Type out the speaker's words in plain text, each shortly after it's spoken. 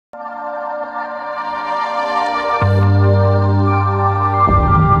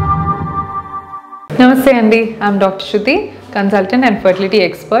Namaste Andy, I am Dr. Shruti, consultant and fertility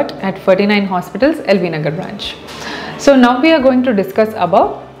expert at 49 Hospitals, LV Nagar branch. So now we are going to discuss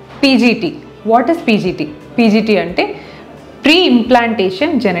about PGT. What is PGT? PGT ante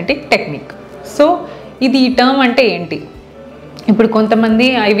Preimplantation Genetic Technique. So ఇది ఈ term అంటే ఏంటి? ఇప్పుడు కొంతమంది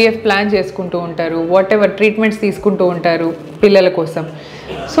IVF plan చేసుకుంటూ ఉంటారు, what ever treatments తీసుకుంటూ ఉంటారు పిల్లల కోసం.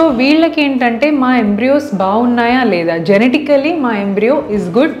 సో వీళ్ళకి ఏంటంటే మా ఎంబ్రియోస్ బాగున్నాయా లేదా, జెనెటికలీ మా embryo is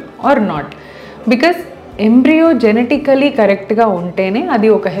good or not. Because embryo genetically కరెక్ట్గా ఉంటేనే అది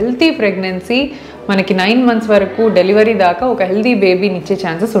ఒక హెల్తీ ప్రెగ్నెన్సీ, మనకి 9 months వరకు డెలివరీ దాకా ఒక హెల్తీ బేబీని ఇచ్చే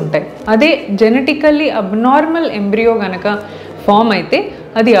ఛాన్సెస్ ఉంటాయి. అదే జెనెటికల్లీ అబ్నార్మల్ ఎంబ్రియో కనుక ఫామ్ అయితే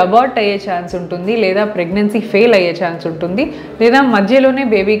అది అబార్ట్ అయ్యే ఛాన్స్ ఉంటుంది, లేదా ప్రెగ్నెన్సీ ఫెయిల్ అయ్యే ఛాన్స్ ఉంటుంది, లేదా మధ్యలోనే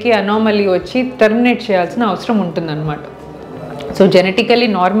బేబీకి అనామలీ వచ్చి టర్మినేట్ చేయాల్సిన అవసరం ఉంటుందన్నమాట. So genetically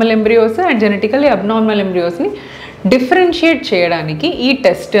normal embryos and genetically abnormal ఎంబ్రియోస్ని differentiate చేయడానికి ఈ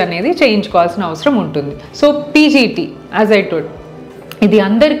టెస్ట్ అనేది చేయించుకోవాల్సిన అవసరం ఉంటుంది. So PGT as I told, ఇది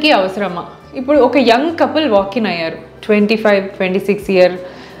అందరికీ అవసరమా? ఇప్పుడు ఒక యంగ్ కపుల్ వాకిన్ అయ్యారు, 25, 26 year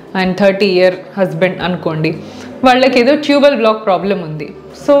అండ్ 30 year హస్బెండ్ అనుకోండి, వాళ్ళకి ఏదో ట్యూబల్ బ్లాక్ ప్రాబ్లం ఉంది.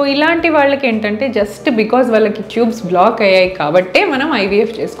 సో ఇలాంటి వాళ్ళకి ఏంటంటే జస్ట్ బికాజ్ వాళ్ళకి ట్యూబ్స్ బ్లాక్ అయ్యాయి కాబట్టే మనం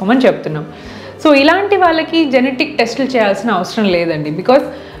IVF చేసుకోమని చెప్తున్నాం. సో ఇలాంటి వాళ్ళకి జెనెటిక్ టెస్టులు చేయాల్సిన అవసరం లేదండి. Because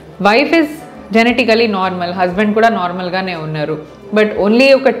wife is genetically normal, husband కూడా నార్మల్గానే ఉన్నారు, బట్ ఓన్లీ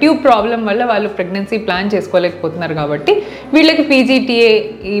ఒక ట్యూబ్ ప్రాబ్లం వల్ల వాళ్ళు ప్రెగ్నెన్సీ ప్లాన్ చేసుకోలేకపోతున్నారు కాబట్టి వీళ్ళకి PGTA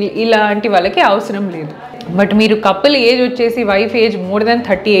ఇలాంటి వాళ్ళకి అవసరం లేదు. బట్ మీరు కపుల్ ఏజ్ వచ్చేసి wife age more than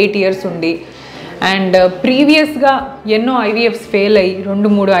 38 years ఉండి అండ్ ప్రీవియస్గా ఎన్నో IVFs ఫెయిల్ అయ్యి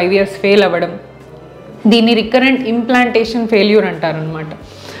 2-3 IVFs ఫెయిల్ అవ్వడం, దీన్ని రికరెంట్ ఇంప్లాంటేషన్ ఫెయిల్యూర్ అంటారనమాట.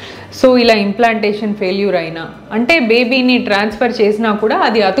 సో ఇలా ఇంప్లాంటేషన్ ఫెయిల్యూర్ అయినా అంటే బేబీని ట్రాన్స్ఫర్ చేసినా కూడా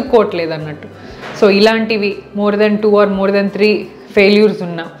అది అతుక్కోవట్లేదు అన్నట్టు. సో ఇలాంటివి more than 2 or more than 3 failures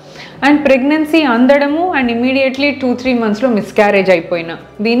ఉన్నా and pregnancy అందడము and immediately 2-3 monthsలో miscarriage అయిపోయినా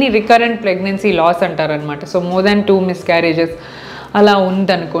దీన్ని రికరెంట్ ప్రెగ్నెన్సీ లాస్ అంటారనమాట. సో మోర్ దెన్ 2 miscarriages అలా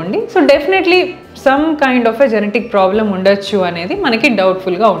ఉందనుకోండి, so definitely some kind of a genetic problem ఉండొచ్చు అనేది మనకి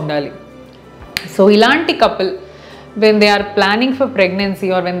డౌట్ఫుల్గా ఉండాలి. సో ఇలాంటి couple when they are planning for pregnancy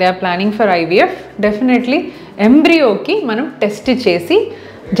or when they are planning for IVF, definitely ఎంబ్రియోకి మనం test చేసి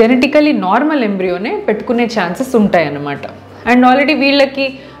జెనెటికలీ నార్మల్ ఎంబ్రియోనే పెట్టుకునే ఛాన్సెస్ ఉంటాయన్నమాట. అండ్ ఆల్రెడీ వీళ్ళకి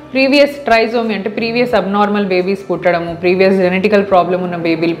ప్రీవియస్ ట్రైజోమీ అంటే previous abnormal babies పుట్టడము, previous genetical problem ఉన్న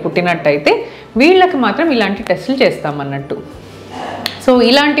బేబీలు పుట్టినట్టయితే వీళ్ళకి మాత్రం ఇలాంటి టెస్టులు చేస్తామన్నట్టు. సో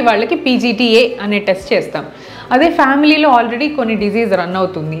ఇలాంటి వాళ్ళకి PGTA అనే టెస్ట్ చేస్తాం. అదే ఫ్యామిలీలో ఆల్రెడీ కొన్ని డిజీజ్ రన్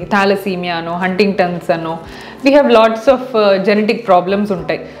అవుతుంది, థాలసీమియా అనో, హంటింగ్టన్స్ అనో, we have lots of genetic problems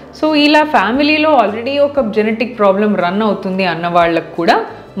ఉంటాయి. సో ఇలా ఫ్యామిలీలో ఆల్రెడీ ఒక జెనెటిక్ ప్రాబ్లం రన్ అవుతుంది అన్న వాళ్ళకు కూడా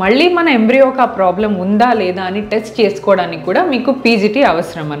మళ్ళీ మన ఎంబ్రియోకి ఆ ప్రాబ్లం ఉందా లేదా అని టెస్ట్ చేసుకోవడానికి కూడా మీకు PGT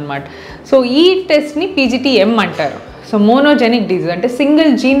అవసరం అన్నమాట. సో ఈ టెస్ట్ని PGT-M అంటారు. సో మోనోజెనిక్ డిజీజ్ అంటే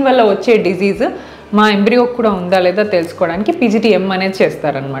సింగిల్ జీన్ వల్ల వచ్చే డిజీజ్ మా ఎంబ్రియోకి కూడా ఉందా లేదా తెలుసుకోవడానికి PGT-M అనేది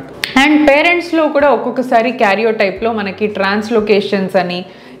చేస్తారనమాట. అండ్ పేరెంట్స్లో కూడా ఒక్కొక్కసారి క్యారియోటైప్లో మనకి ట్రాన్స్లోకేషన్స్ అని,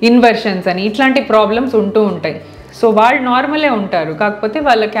 ఇన్వర్షన్స్ అని ఇట్లాంటి ప్రాబ్లమ్స్ ఉంటూ ఉంటాయి. సో వాళ్ళు నార్మలే ఉంటారు, కాకపోతే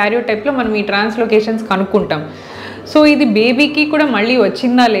వాళ్ళ క్యారియోటైప్లో మనం ఈ ట్రాన్స్లోకేషన్స్ కనుక్కుంటాం. సో ఇది బేబీకి కూడా మళ్ళీ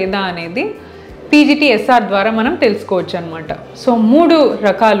వచ్చిందా లేదా అనేది PGT-SR ద్వారా మనం తెలుసుకోవచ్చు అనమాట. సో 3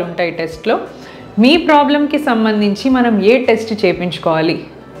 రకాలు ఉంటాయి టెస్ట్లో. మీ ప్రాబ్లంకి సంబంధించి మనం ఏ టెస్ట్ చేయించుకోవాలి,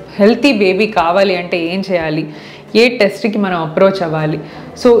 హెల్తీ బేబీ కావాలి అంటే ఏం చేయాలి, ఏ టెస్ట్కి మనం అప్రోచ్ అవ్వాలి.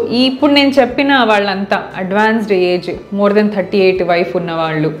 సో ఇప్పుడు నేను చెప్పిన వాళ్ళంతా advanced age, more than 38 wife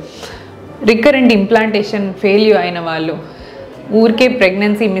ఉన్నవాళ్ళు, రికరెంట్ ఇంప్లాంటేషన్ ఫెయిల్యూర్ అయిన వాళ్ళు, ఊరికే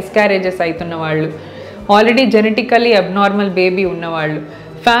ప్రెగ్నెన్సీ మిస్క్యారేజెస్ అవుతున్న వాళ్ళు, ఆల్రెడీ జెనెటికలీ అబ్నార్మల్ బేబీ ఉన్నవాళ్ళు,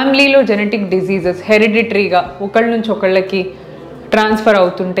 ఫ్యామిలీలో జెనెటిక్ డిజీజెస్ హెరిడిటరీగా ఒకళ్ళ నుంచి ఒకళ్ళకి ట్రాన్స్ఫర్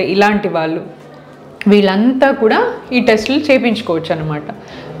అవుతుంటే ఇలాంటి వాళ్ళు, వీళ్ళంతా కూడా ఈ టెస్టులు చేయించుకోవచ్చు అనమాట.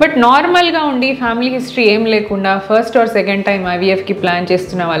 బట్ నార్మల్గా ఉండి ఫ్యామిలీ హిస్టరీ ఏం లేకుండా first are second time IVFకి plan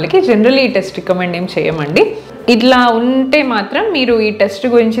చేస్తున్న వాళ్ళకి జనరల్లీ ఈ టెస్ట్ రికమెండ్ ఏం చేయమండి. ఇట్లా ఉంటే మాత్రం మీరు ఈ టెస్ట్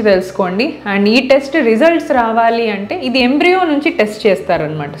గురించి తెలుసుకోండి. అండ్ ఈ టెస్ట్ రిజల్ట్స్ రావాలి అంటే ఇది ఎంబ్రియో నుంచి టెస్ట్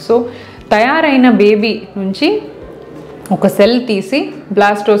చేస్తారనమాట. సో తయారైన బేబీ నుంచి ఒక సెల్ తీసి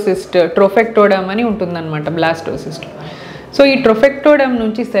బ్లాస్టోసిస్ట్, ట్రోఫెక్టోడమ్ అని ఉంటుందన్నమాట బ్లాస్టోసిస్ట్. సో ఈ ట్రోఫెక్టోడమ్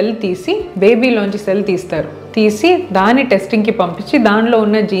నుంచి సెల్ తీసి బేబీలోంచి సెల్ తీసి దాన్ని టెస్టింగ్కి పంపించి దానిలో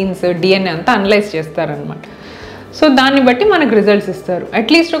ఉన్న జీన్స్, DNA అంతా అనలైజ్ చేస్తారనమాట. సో దాన్ని బట్టి మనకు రిజల్ట్స్ ఇస్తారు.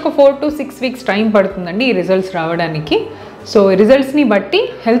 అట్లీస్ట్ ఒక 4 to 6 weeks టైం పడుతుందండి ఈ రిజల్ట్స్ రావడానికి. సో రిజల్ట్స్ని బట్టి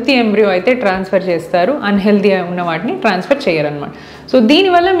హెల్తీ ఎంబ్రియో అయితే ట్రాన్స్ఫర్ చేస్తారు, అన్హెల్తీ ఉన్న వాటిని ట్రాన్స్ఫర్ చేయరనమాట. సో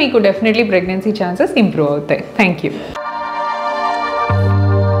దీనివల్ల మీకు డెఫినెట్లీ ప్రెగ్నెన్సీ ఛాన్సెస్ ఇంప్రూవ్ అవుతాయి. Thank you.